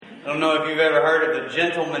I don't know if you've ever heard of the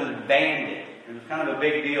gentleman bandit. It was kind of a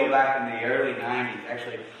big deal back in the early 90s,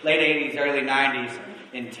 actually late 80s, early 90s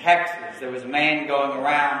in Texas. There was a man going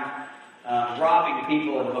around robbing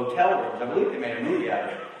people in hotel rooms. I believe they made a movie out of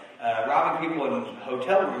it. Robbing people in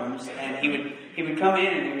hotel rooms, and he would come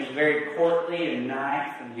in and he was very courtly and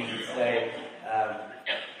nice, and he would say,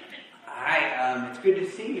 "Hi, it's good to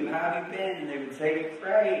see you. How have you been?" And they would say,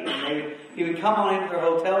 "Great." And he would come on into their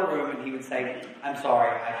hotel room and he would say, "I'm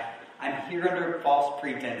sorry, I'm here under false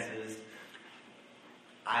pretenses.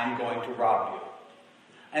 I'm going to rob you."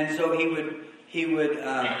 And so he would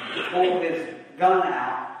pull his gun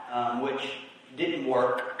out, which didn't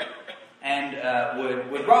work, and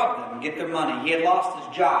would rob them and get their money. He had lost his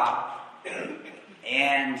job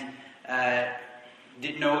and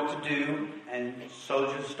didn't know what to do, and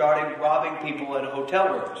so just started robbing people at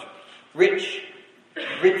hotel rooms.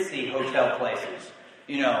 Ritzy hotel places,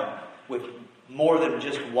 with more than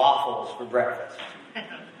just waffles for breakfast.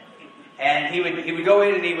 And he would go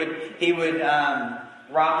in and he would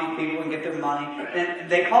rob these people and get their money. And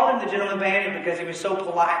they called him the gentleman bandit because he was so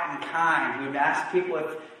polite and kind. He would ask people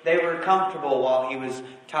if they were comfortable while he was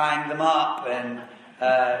tying them up. And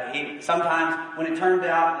sometimes when it turned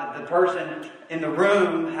out that the person in the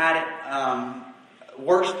room had it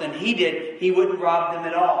worse than he did, he wouldn't rob them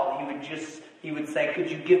at all. He would say, "Could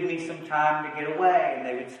you give me some time to get away?" And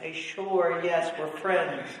they would say, "Sure, yes, we're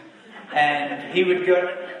friends." And he would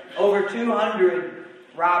go over 200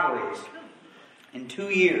 robberies in 2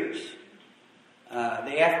 years.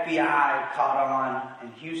 The FBI caught on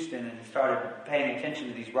in Houston and started paying attention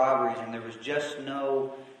to these robberies, and there was just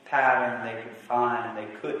no pattern they could find, and they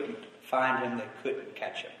couldn't find him, they couldn't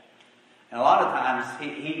catch him. And a lot of times,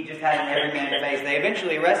 he just had an everyman face. They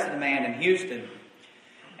eventually arrested a man in Houston,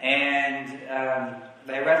 and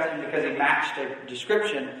they arrested him because he matched a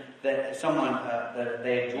description that someone that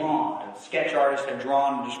they had drawn. A sketch artist had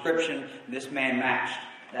drawn a description. This man matched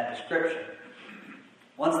that description.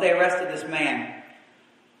 Once they arrested this man,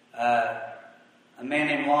 a man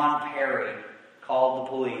named Lon Perry called the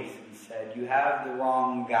police and said, "You have the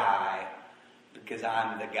wrong guy because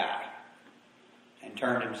I'm the guy," and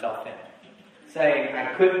turned himself in. Saying,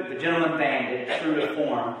 the gentleman bandit, true to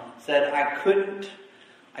form, said, I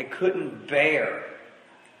couldn't bear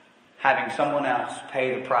having someone else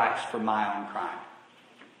pay the price for my own crime.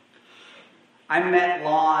 I met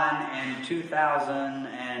Lon in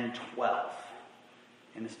 2012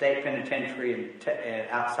 in the state penitentiary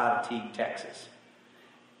outside of Teague, Texas.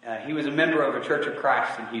 He was a member of a Church of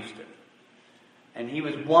Christ in Houston. And he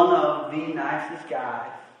was one of the nicest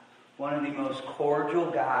guys, one of the most cordial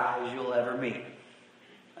guys you'll ever meet.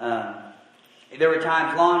 There were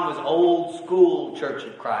times, Lon was old school Church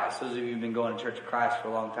of Christ. Those of you who've been going to Church of Christ for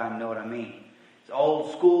a long time know what I mean. It's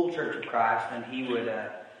old school Church of Christ, and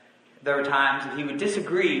there were times that he would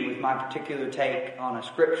disagree with my particular take on a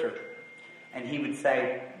scripture. And he would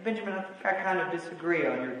say, "Benjamin, I think I kind of disagree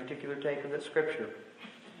on your particular take of that scripture."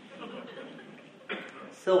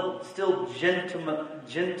 Still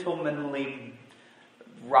gentlemanly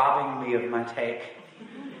robbing me of my take.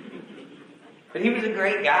 But he was a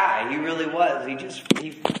great guy. He really was. He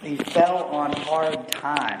fell on hard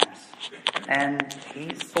times. And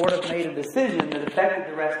he sort of made a decision that affected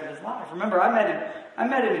the rest of his life. Remember, I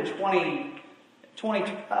met him in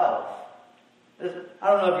 2012. I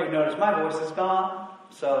don't know if you've noticed, my voice is gone.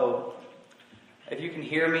 So if you can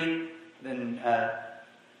hear me, then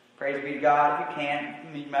praise be to God. If you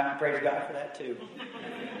can't, you might praise God for that too.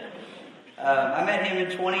 I met him in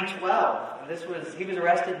 2012. He was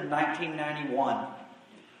arrested in 1991.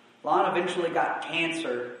 Lon eventually got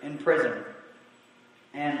cancer in prison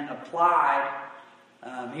and applied.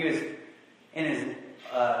 He was in his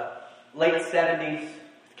late 70s,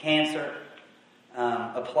 cancer.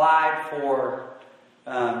 Applied for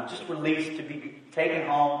just released to be taken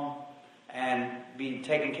home and be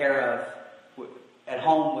taken care of at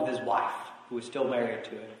home with his wife, who was still married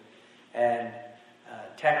to him. And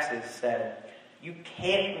Texas said, "You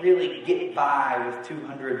can't really get by with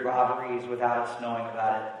 200 robberies without us knowing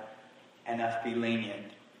about it and us be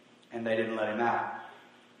lenient." And they didn't let him out.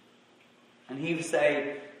 And he would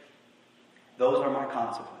say, "Those are my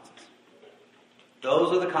consequences.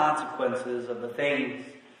 Those are the consequences of the things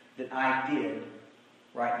that I did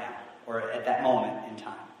right now, or at that moment in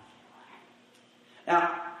time."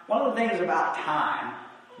 Now, one of the things about time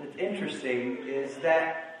that's interesting is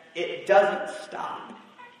that it doesn't stop.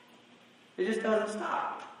 It just doesn't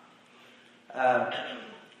stop.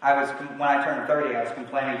 When I turned 30, I was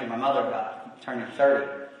complaining to my mother about turning 30.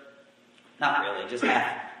 Not really, just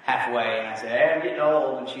halfway. And I said, "Hey, I'm getting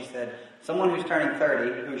old." And she said, someone who's turning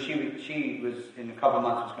 30, who she was in a couple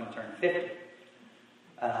months was going to turn 50.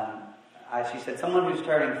 She said, someone who's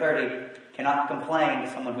turning 30 cannot complain to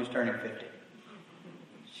someone who's turning 50.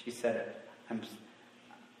 She said, I'm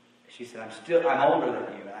older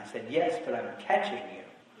than you. And I said, yes, but I'm catching you.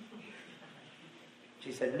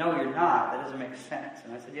 She said, no, you're not. That doesn't make sense.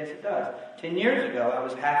 And I said, yes, it does. 10 years ago, I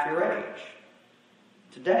was half your age.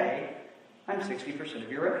 Today, I'm 60%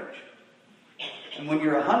 of your age. And when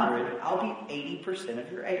you're 100, I'll be 80%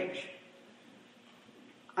 of your age.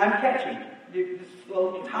 I'm catching you. This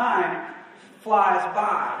little time flies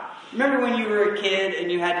by. Remember when you were a kid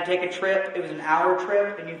and you had to take a trip? It was an hour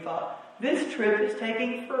trip and you thought, this trip is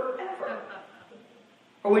taking forever.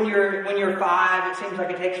 Or when you're 5, it seems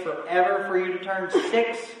like it takes forever for you to turn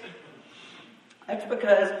 6. That's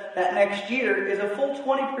because that next year is a full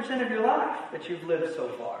 20% of your life that you've lived so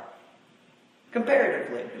far.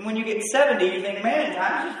 Comparatively. And when you get 70, you think, man,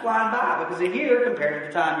 time's just flying by. Because a year, compared to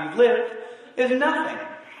the time you've lived, is nothing.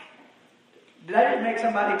 Did I just make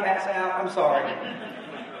somebody pass out? I'm sorry.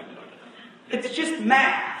 It's just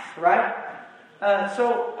math, right? I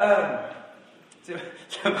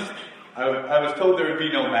was told there would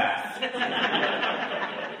be no math.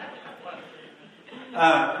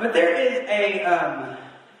 But there is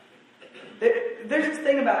there's this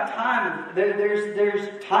thing about time.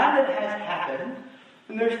 There's time that has happened,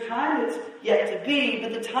 and there's time that's yet to be.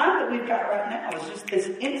 But the time that we've got right now is just this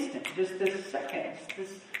instant, just this second, this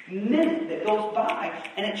minute that goes by,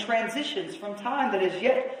 and it transitions from time that is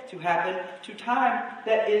yet to happen to time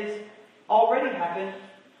that is already happened.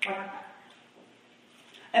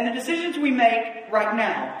 And the decisions we make right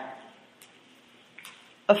now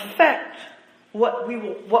affect what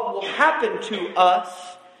will happen to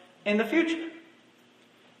us in the future.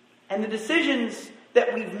 And the decisions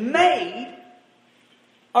that we've made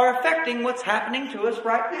are affecting what's happening to us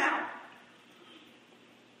right now.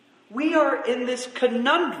 We are in this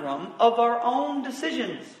conundrum of our own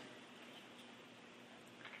decisions.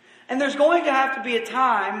 And there's going to have to be a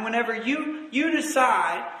time whenever you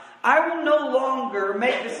decide, I will no longer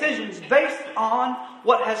make decisions based on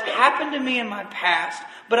what has happened to me in my past,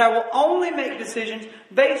 but I will only make decisions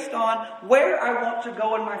based on where I want to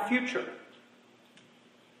go in my future.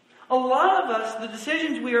 A lot of us, the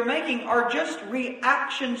decisions we are making are just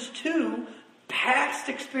reactions to past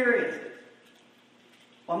experiences.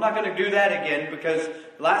 Well, I'm not going to do that again because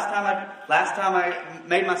last time I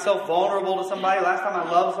made myself vulnerable to somebody, last time I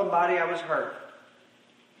loved somebody, I was hurt.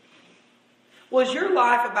 Well, is your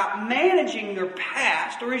life about managing your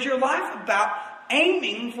past, or is your life about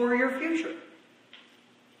aiming for your future?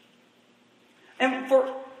 And for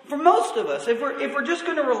most of us, if we're just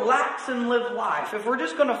going to relax and live life, if we're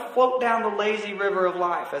just going to float down the lazy river of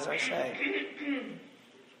life, as I say,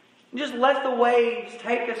 just let the waves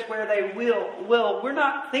take us where they will. We're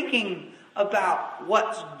not thinking about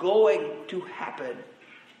what's going to happen.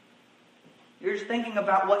 You're just thinking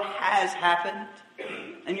about what has happened,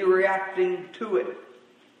 and you're reacting to it.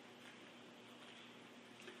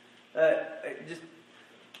 Just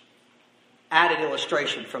added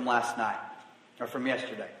illustration from last night, or from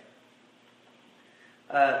yesterday.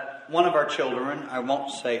 One of our children, I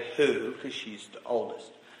won't say who, because she's the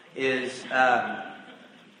oldest,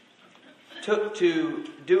 took to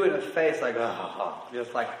doing a face like,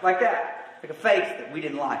 just like that. Like a face that we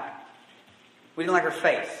didn't like. We didn't like her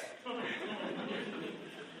face.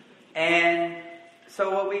 And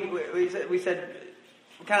so what we said, we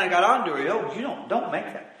kind of got on to her, don't make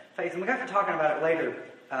that face. And we got to talking about it later,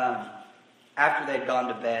 after they'd gone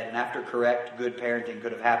to bed, and after correct, good parenting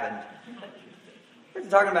could have happened. We got to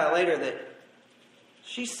talking about it later that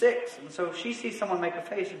she's 6, and so if she sees someone make a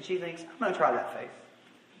face and she thinks, I'm going to try that face.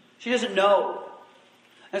 She doesn't know.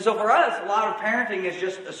 And so for us, a lot of parenting is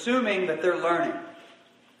just assuming that they're learning.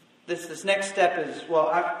 This next step is,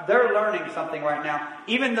 they're learning something right now.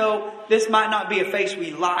 Even though this might not be a face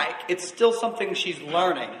we like, it's still something she's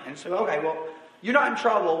learning. And so, okay, you're not in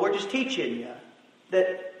trouble. We're just teaching you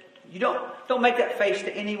that you don't make that face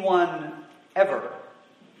to anyone ever.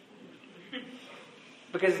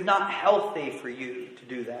 Because it's not healthy for you to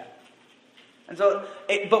do that. And so,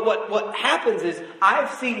 but what happens is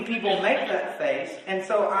I've seen people make that face, and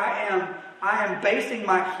so I am basing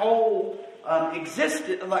my whole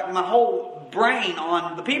existence, like my whole brain,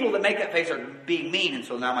 on the people that make that face are being mean, and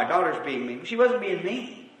so now my daughter's being mean. She wasn't being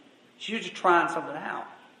mean; she was just trying something out.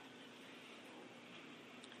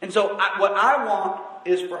 And so, what I want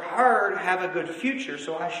is for her to have a good future.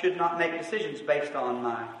 So I should not make decisions based on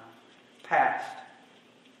my past.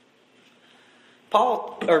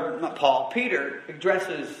 Peter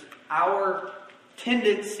addresses our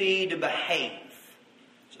tendency to behave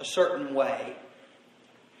a certain way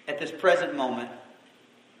at this present moment.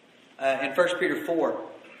 In 1 Peter 4,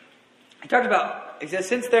 he says,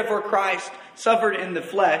 since therefore Christ suffered in the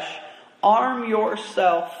flesh, arm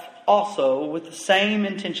yourself also with the same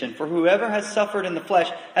intention. For whoever has suffered in the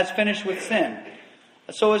flesh has finished with sin,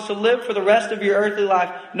 so as to live for the rest of your earthly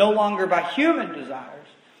life no longer by human desires,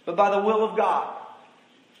 but by the will of God.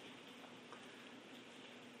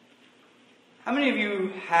 How many of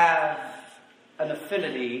you have an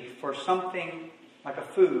affinity for something like a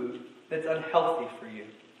food that's unhealthy for you?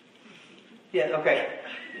 Yeah, okay.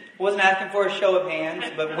 Wasn't asking for a show of hands,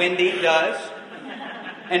 but Wendy does.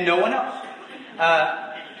 And no one else.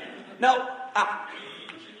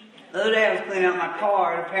 The other day I was cleaning out my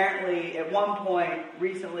car, and apparently at one point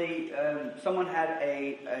recently someone had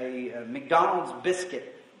a McDonald's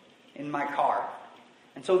biscuit in my car.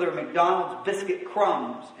 And so there were McDonald's biscuit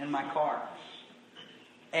crumbs in my car.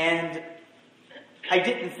 And I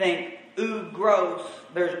didn't think, ooh, gross,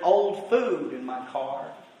 there's old food in my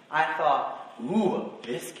car. I thought, ooh, a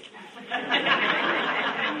biscuit.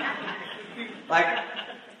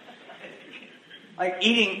 like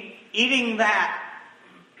eating that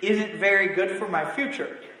isn't very good for my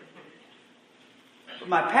future. But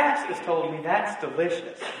my past has told me that's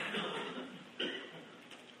delicious.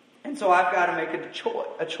 And so I've got to make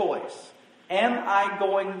a choice. Am I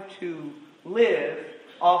going to live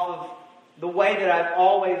off of the way that I've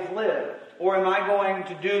always lived? Or am I going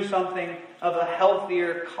to do something of a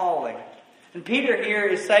healthier calling? And Peter here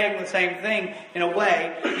is saying the same thing in a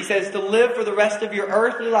way. He says to live for the rest of your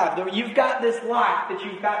earthly life. You've got this life that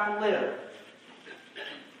you've got to live.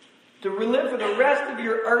 To live for the rest of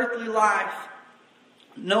your earthly life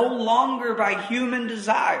no longer by human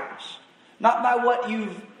desires. Not by what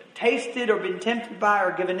you've tasted or been tempted by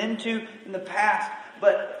or given into in the past,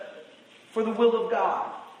 but for the will of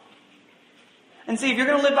God. And see, if you're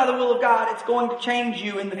going to live by the will of God, it's going to change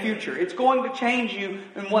you in the future. It's going to change you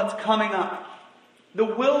in what's coming up. The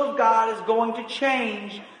will of God is going to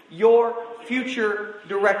change your future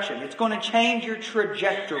direction. It's going to change your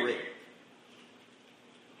trajectory.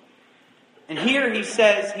 And here he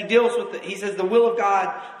says, he says the will of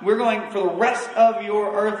God, we're going for the rest of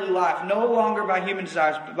your earthly life, no longer by human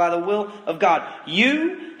desires, but by the will of God.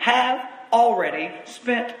 You have already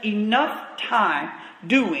spent enough time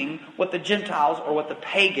doing what the Gentiles or what the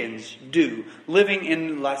pagans do, living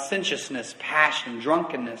in licentiousness, passion,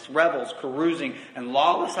 drunkenness, revels, carousing, and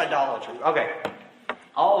lawless idolatry. Okay,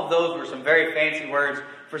 all of those were some very fancy words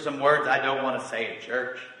for some words I don't want to say in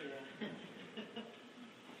church.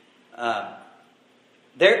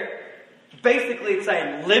 They're basically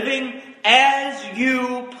saying living as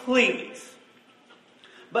you please.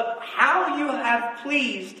 But how you have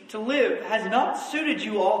pleased to live has not suited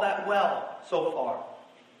you all that well so far.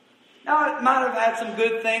 Now, it might have had some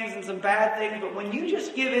good things and some bad things, but when you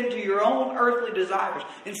just give in to your own earthly desires,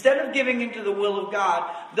 instead of giving into the will of God,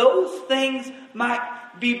 those things might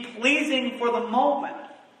be pleasing for the moment,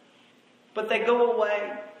 but they go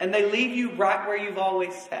away and they leave you right where you've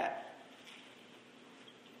always sat.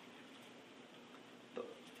 But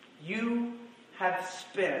you have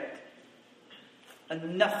spent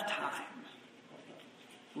enough time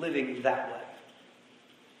living that way.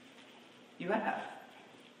 You have.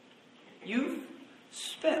 You've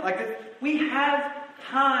spent, we have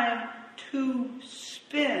time to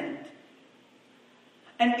spend.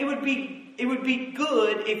 And it would be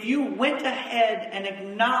good if you went ahead and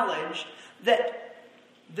acknowledged that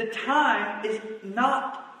the time is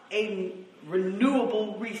not a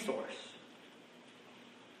renewable resource.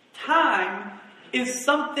 Time is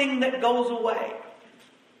something that goes away.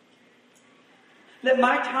 That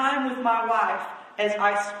my time with my wife, as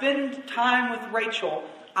I spend time with Rachel,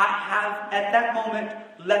 I have at that moment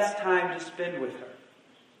less time to spend with her.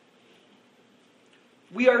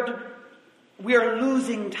 We are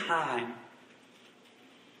losing time.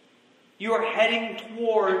 You are heading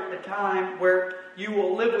toward a time where you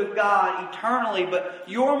will live with God eternally, but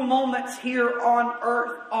your moments here on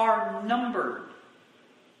earth are numbered.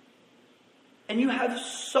 And you have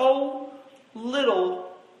so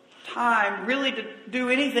little time really to do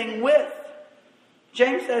anything with.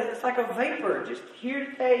 James says it's like a vapor, just here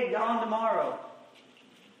today, gone tomorrow.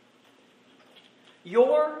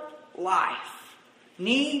 Your life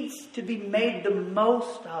needs to be made the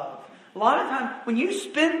most of. A lot of times, when you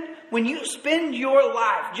spend your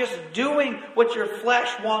life just doing what your flesh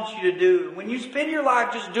wants you to do, when you spend your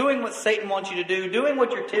life just doing what Satan wants you to do, doing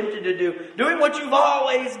what you're tempted to do, doing what you've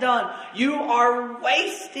always done, you are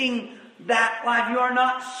wasting that life. You are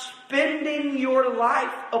not spending your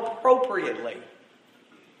life appropriately.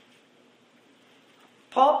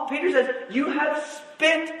 Peter says, you have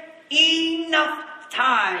spent enough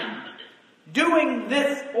time doing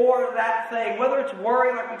this or that thing. Whether it's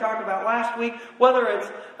worry, like we talked about last week, whether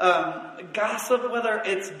it's gossip, whether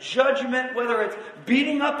it's judgment, whether it's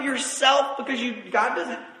beating up yourself because God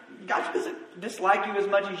doesn't dislike you as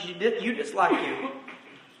much as you dislike you.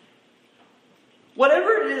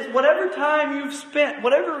 Whatever it is, whatever time you've spent,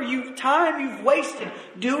 time you've wasted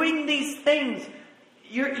doing these things,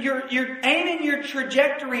 you're aiming your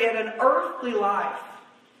trajectory at an earthly life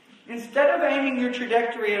instead of aiming your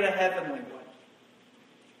trajectory at a heavenly one.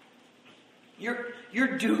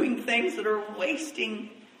 You're doing things that are wasting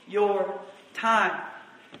your time.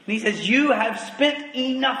 And he says, you have spent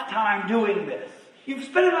enough time doing this. You've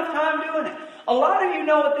spent enough time doing it. A lot of you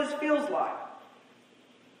know what this feels like.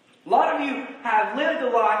 A lot of you have lived a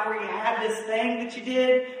life where you had this thing that you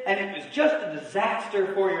did, and it was just a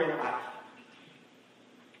disaster for your life.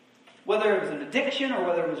 Whether it was an addiction, or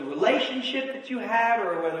whether it was a relationship that you had,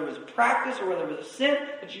 or whether it was a practice, or whether it was a sin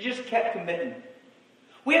that you just kept committing.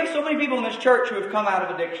 We have so many people in this church who have come out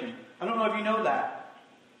of addiction. I don't know if you know that.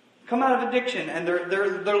 Come out of addiction, and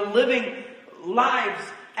they're living lives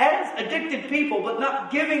as addicted people, but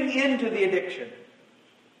not giving in to the addiction.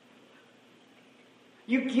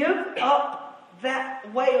 You give up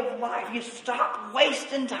that way of life. You stop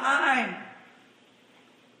wasting time.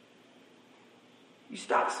 You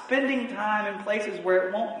stop spending time in places where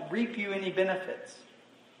it won't reap you any benefits.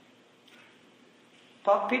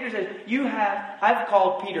 Peter says, I've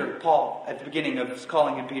called Peter Paul at the beginning of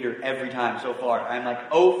calling him Peter every time so far. I'm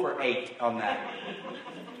like 0 for 8 on that.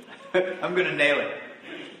 I'm going to nail it.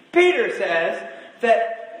 Peter says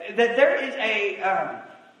that there is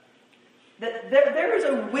there is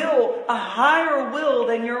a will, a higher will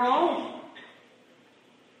than your own.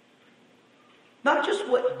 Not just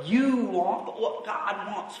what you want, but what God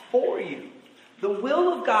wants for you. The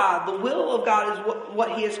will of God is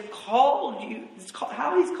what He has called you. It's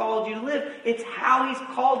how He's called you to live. It's how He's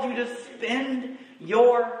called you to spend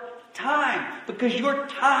your time. Because your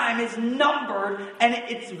time is numbered and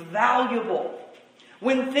it's valuable.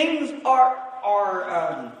 When things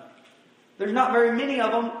are there's not very many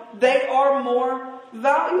of them, they are more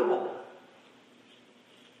valuable.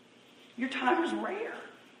 Your time is rare.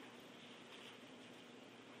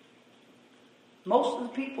 Most of the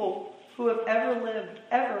people who have ever lived,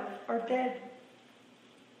 are dead.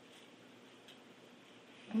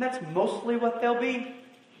 And that's mostly what they'll be.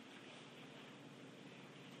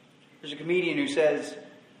 There's a comedian who says,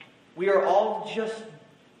 we are all just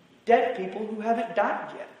dead people who haven't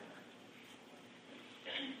died yet.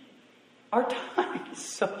 Our time is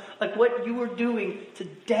so, like what you are doing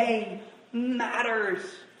today matters.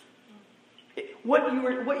 What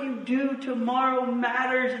you do tomorrow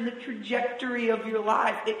matters in the trajectory of your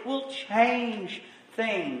life. It will change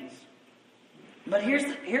things. But here's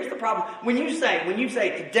the problem. When you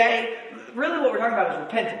say today, really what we're talking about is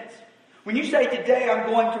repentance. When you say today I'm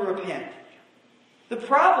going to repent, the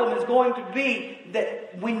problem is going to be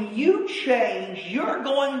that when you change, you're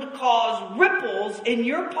going to cause ripples in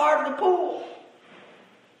your part of the pool.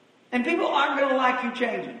 And people aren't going to like you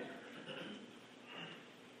changing.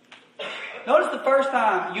 Notice the first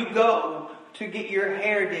time you go to get your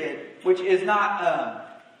hair did, which is not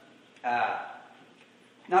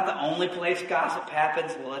the only place gossip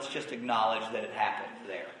happens. Well, let's just acknowledge that it happens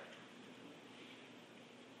there.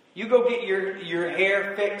 You go get your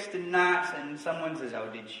hair fixed and nice, and someone says, "Oh,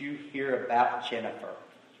 did you hear about Jennifer?"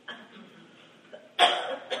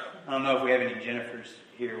 I don't know if we have any Jennifers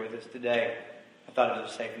here with us today. I thought it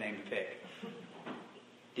was a safe name to pick.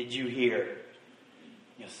 Did you hear?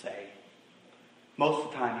 You'll say. Most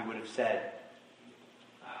of the time you would have said,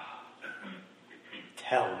 oh,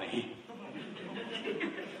 tell me.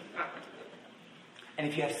 And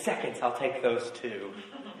if you have seconds, I'll take those too.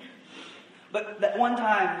 But that one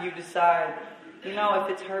time you decide, if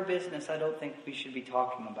it's her business, I don't think we should be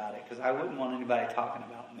talking about it because I wouldn't want anybody talking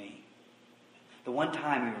about me. The one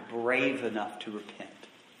time you're brave enough to repent,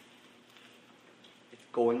 it's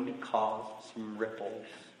going to cause some ripples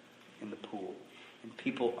in the pool. And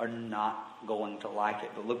people are not going to like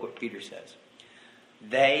it. But look what Peter says.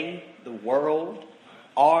 They, the world,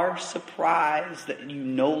 are surprised that you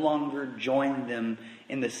no longer join them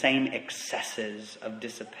in the same excesses of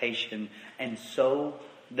dissipation. And so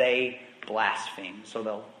they blaspheme. So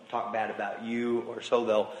they'll talk bad about you, or so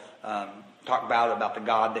they'll talk bad about the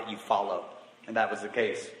God that you follow. And that was the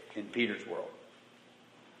case in Peter's world.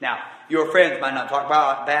 Now, your friends might not talk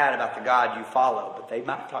bad about the God you follow, but they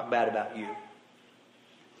might talk bad about you.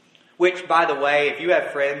 Which, by the way, if you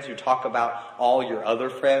have friends who talk about all your other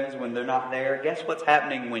friends when they're not there, guess what's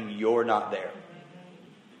happening when you're not there?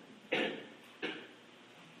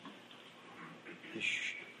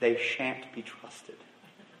 they shan't be trusted.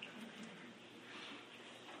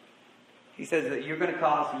 He says that you're going to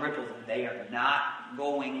cause some ripples, and they are not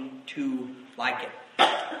going to like it.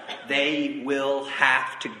 They will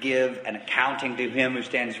have to give an accounting to him who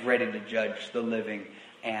stands ready to judge the living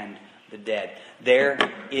and the dead. There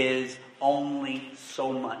is only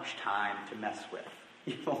so much time to mess with.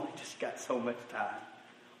 You've only just got so much time.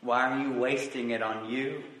 Why are you wasting it on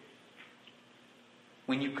you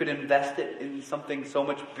when you could invest it in something so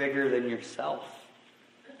much bigger than yourself?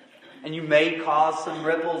 And you may cause some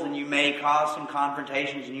ripples, and you may cause some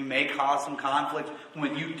confrontations, and you may cause some conflicts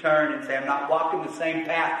when you turn and say, I'm not walking the same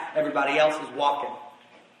path everybody else is walking.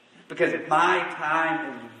 Because my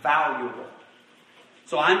time is valuable.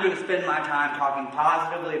 So I'm going to spend my time talking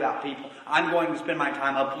positively about people. I'm going to spend my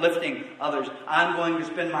time uplifting others. I'm going to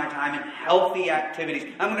spend my time in healthy activities.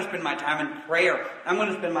 I'm going to spend my time in prayer. I'm going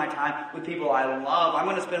to spend my time with people I love. I'm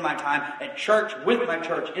going to spend my time at church, with my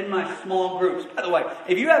church, in my small groups. By the way,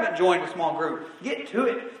 if you haven't joined a small group, get to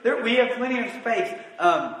it. We have plenty of space.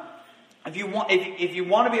 If you want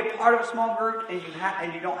to be a part of a small group and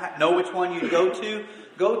you don't know which one you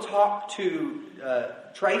go talk to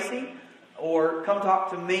Tracy. Or come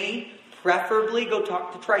talk to me. Preferably go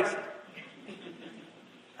talk to Tracy.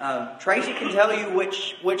 Tracy can tell you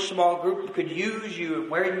which small group could use you and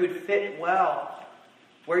where you would fit well.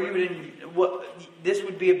 Where you would this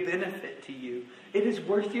would be a benefit to you. It is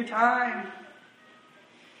worth your time.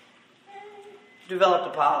 Developed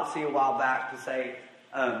a policy a while back to say,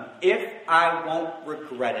 if I won't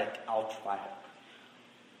regret it, I'll try it.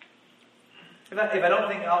 If I don't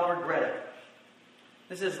think I'll regret it.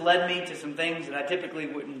 This has led me to some things that I typically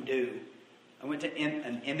wouldn't do. I went to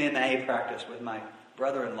an MMA practice with my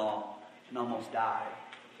brother-in-law and almost died.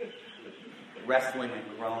 Wrestling a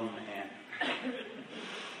grown man.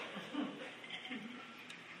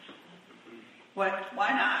 Why not?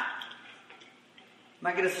 I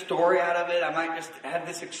might get a story out of it. I might just have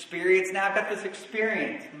this experience. Now I've got this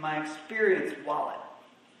experience in my experience wallet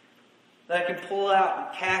that I can pull out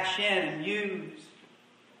and cash in and use.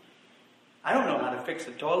 I don't know how to fix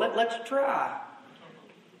a toilet. Let's try.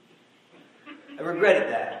 I regretted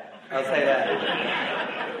that. I'll say that.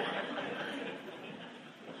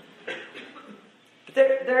 But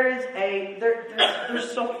there's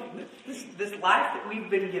so this life that we've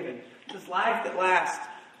been given, this life that lasts.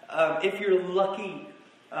 If you're lucky,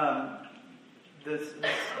 the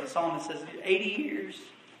psalmist says 80 years.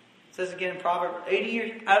 It says again in Proverbs, 80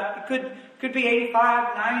 years. It could be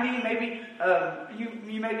 85, 90, maybe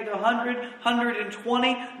you make it to 100,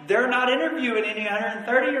 120. They're not interviewing any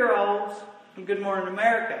 130-year-olds in Good Morning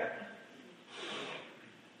America.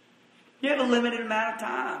 You have a limited amount of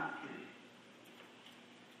time.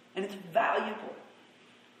 And it's valuable.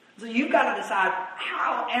 So you've got to decide,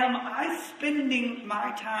 how am I spending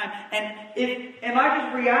my time? And am I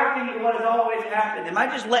just reacting to what has always happened? Am I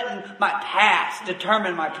just letting my past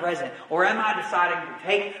determine my present? Or am I deciding to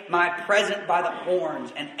take my present by the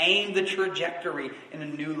horns and aim the trajectory in a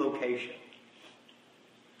new location?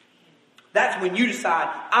 That's when you decide,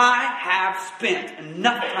 I have spent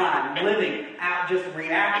enough time living out, just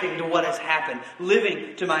reacting to what has happened,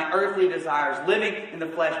 living to my earthly desires, living in the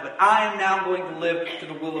flesh, but I am now going to live to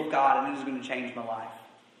the will of God, and it is going to change my life.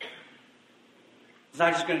 It's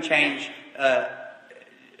not just going to change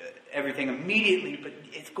everything immediately, but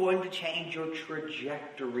it's going to change your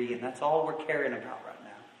trajectory, and that's all we're caring about right now.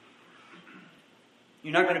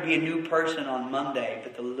 You're not going to be a new person on Monday,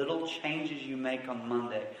 but the little changes you make on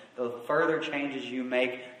Monday, the further changes you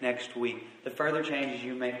make next week, the further changes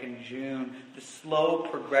you make in June, the slow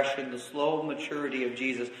progression, the slow maturity of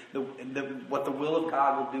Jesus, what the will of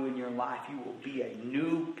God will do in your life, you will be a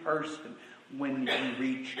new person when you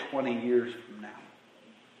reach 20 years from now.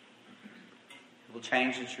 It will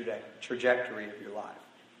change the trajectory of your life.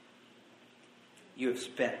 You have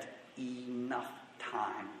spent enough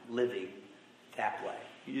time living that way.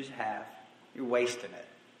 You just have. You're wasting it.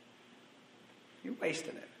 You're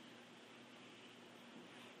wasting it.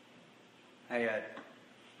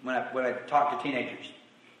 When I talk to teenagers,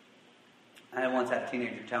 I once had a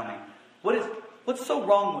teenager tell me, what's so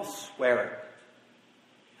wrong with swearing?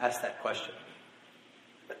 Ask that question.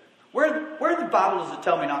 Where in the Bible does it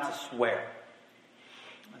tell me not to swear?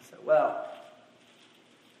 I said, well,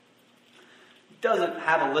 it doesn't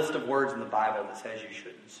have a list of words in the Bible that says you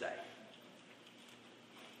shouldn't say.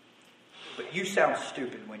 But you sound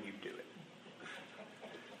stupid when you do it.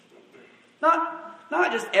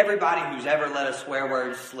 Not just everybody who's ever let a swear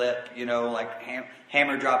word slip, like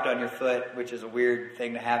hammer dropped on your foot, which is a weird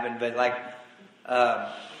thing to happen, but like,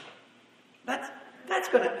 that's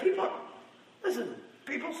gonna, people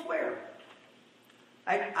swear.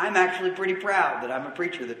 I'm actually pretty proud that I'm a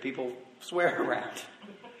preacher that people swear around.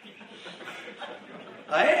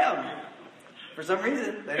 I am. For some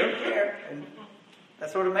reason, they don't care. And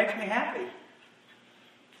that sort of makes me happy.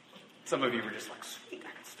 Some of you were just like, sweet,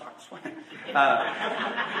 I can start swearing.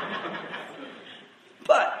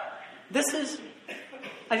 But this is,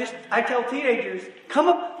 I tell teenagers, come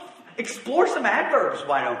up, explore some adverbs,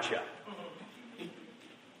 why don't you?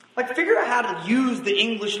 Like, figure out how to use the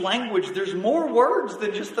English language. There's more words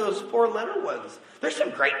than just those 4-letter ones. There's some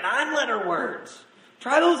great 9-letter words.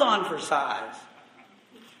 Try those on for size.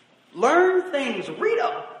 Learn things. Read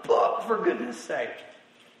a book, for goodness sake.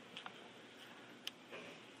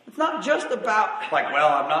 It's not just about, like, well,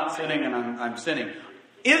 I'm not sinning and I'm sinning.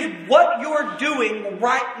 Is what you're doing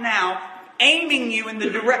right now aiming you in the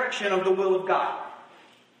direction of the will of God?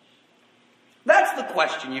 That's the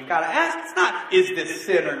question you've got to ask. It's not, is this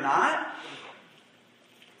sin or not?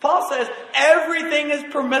 Paul says, everything is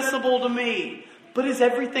permissible to me, but is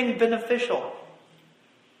everything beneficial?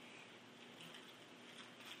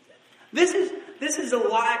 This is a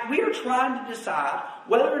lie. We are trying to decide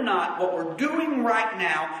whether or not what we're doing right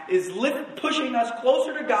now is pushing us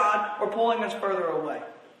closer to God or pulling us further away.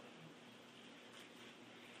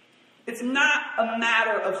 It's not a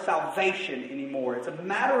matter of salvation anymore. It's a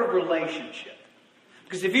matter of relationship.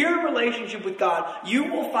 Because if you're in a relationship with God,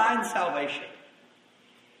 you will find salvation.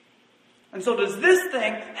 And so does this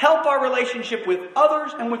thing help our relationship with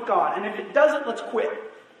others and with God? And if it doesn't, let's quit.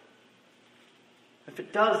 If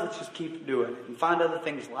it does, let's just keep doing it and find other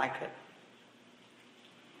things like it.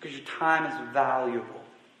 Because your time is valuable.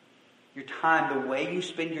 Your time, the way you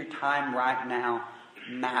spend your time right now,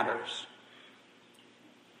 matters.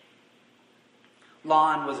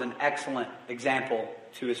 Lon was an excellent example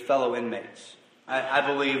to his fellow inmates. I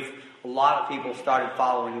believe a lot of people started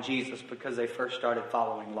following Jesus because they first started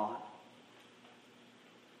following Lon.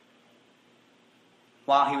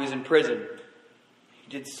 While he was in prison,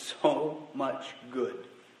 he did so much good.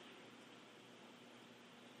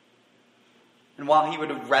 And while he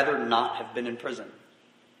would have rather not have been in prison,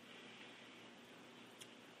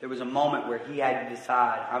 there was a moment where he had to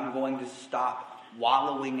decide, I'm going to stop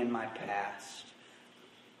wallowing in my past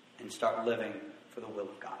and start living for the will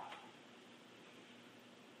of God.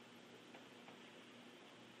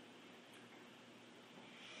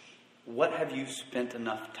 What have you spent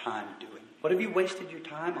enough time doing? What have you wasted your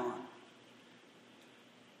time on?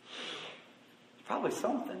 Probably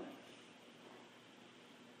something.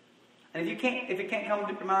 And if it can't come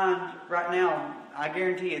to your mind right now, I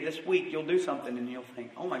guarantee you this week you'll do something and you'll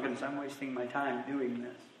think, oh my goodness, I'm wasting my time doing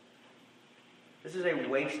this. This is a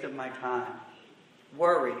waste of my time.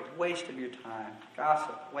 Worry, waste of your time.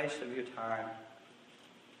 Gossip, waste of your time.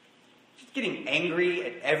 Just getting angry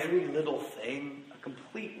at every little thing, a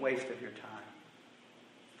complete waste of your time.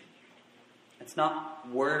 It's not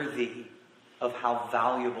worthy of how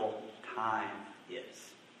valuable time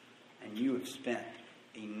is. And you have spent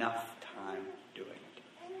enough time doing it.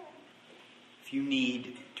 If you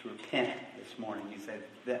need to repent this morning, you say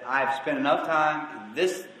that I've spent enough time in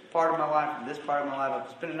this part of my life, in this part of my life,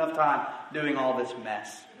 I've spent enough time doing all this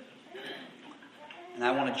mess. And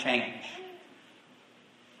I want to change.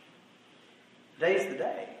 Today's the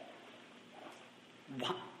day.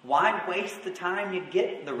 Why waste the time you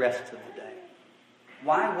get the rest of the day?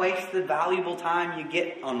 Why waste the valuable time you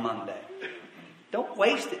get on Monday? Don't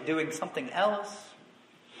waste it doing something else.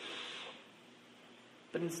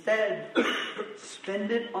 But instead,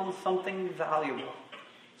 spend it on something valuable.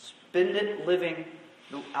 Spend it living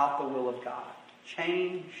out the will of God.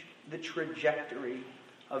 Change the trajectory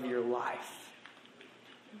of your life.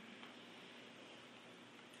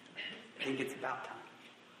 I think it's about time.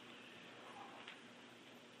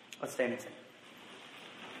 Let's stand and sing.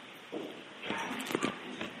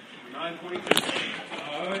 9:22.